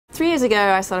3 years ago,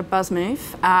 I started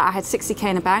Buzzmove. I had 60K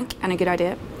in the bank and a good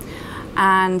idea.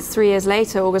 And 3 years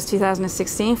later, August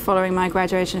 2016, following my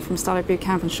graduation from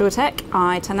Startupbootcamp InsurTech,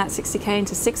 I turned that 60K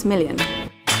into 6 million.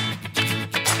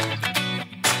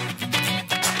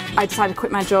 I decided to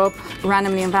quit my job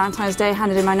randomly on Valentine's Day,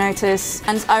 handed in my notice,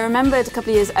 and I remembered a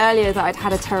couple of years earlier that I'd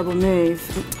had a terrible move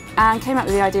and came up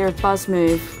with the idea of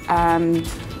Buzzmove,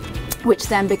 which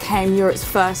then became Europe's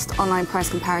first online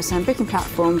price comparison and booking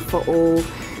platform for all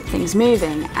things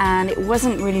moving. And it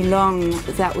wasn't really long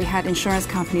that we had insurance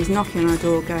companies knocking on our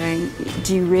door going,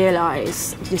 do you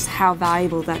realise just how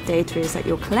valuable that data is that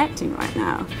you're collecting right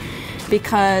now?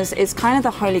 Because it's kind of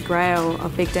the holy grail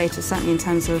of big data, certainly in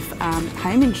terms of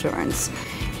home insurance.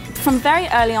 From very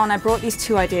early on, I brought these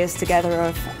two ideas together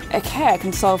of, okay, I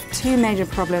can solve two major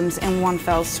problems in one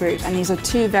fell swoop. And these are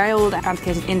two very old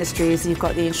antiquated industries. You've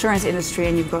got the insurance industry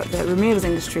and you've got the removals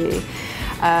industry.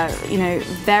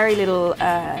 Very little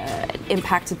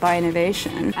impacted by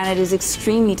innovation. And it is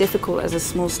extremely difficult as a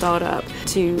small startup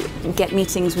to get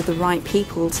meetings with the right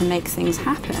people to make things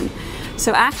happen.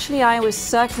 So actually I was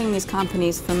circling these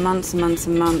companies for months and months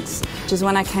and months, which is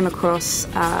when I came across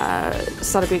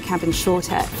Startupbootcamp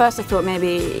InsurTech. First I thought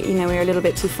maybe we were a little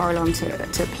bit too far along to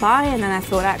apply, and then I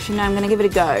thought actually no, I'm going to give it a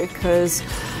go, because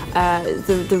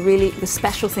the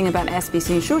special thing about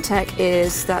SBC InsurTech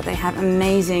is that they have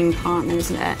amazing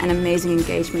partners and amazing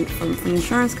engagement from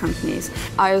insurance companies.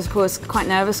 I was of course quite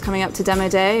nervous coming up to demo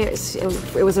day.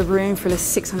 It was a room full of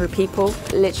 600 people.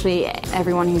 Literally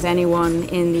everyone who's anyone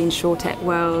in the InsurTech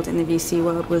world, in the VC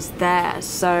world, was there.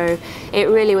 So it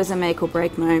really was a make or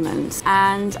break moment.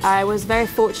 And I was very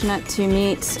fortunate to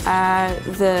meet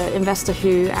the investor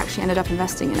who actually ended up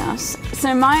investing in us.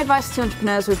 So my advice to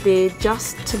entrepreneurs would be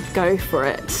just to go for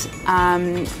it.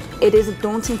 It is a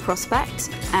daunting prospect,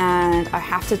 and I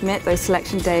have to admit those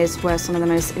selection days were some of the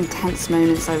most intense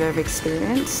moments I've ever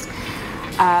experienced.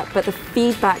 But the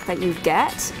feedback that you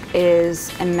get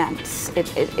is immense.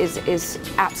 It is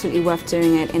absolutely worth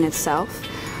doing it in itself.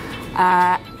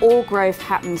 All growth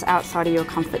happens outside of your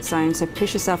comfort zone, so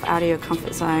push yourself out of your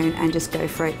comfort zone and just go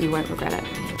for it. You won't regret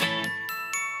it.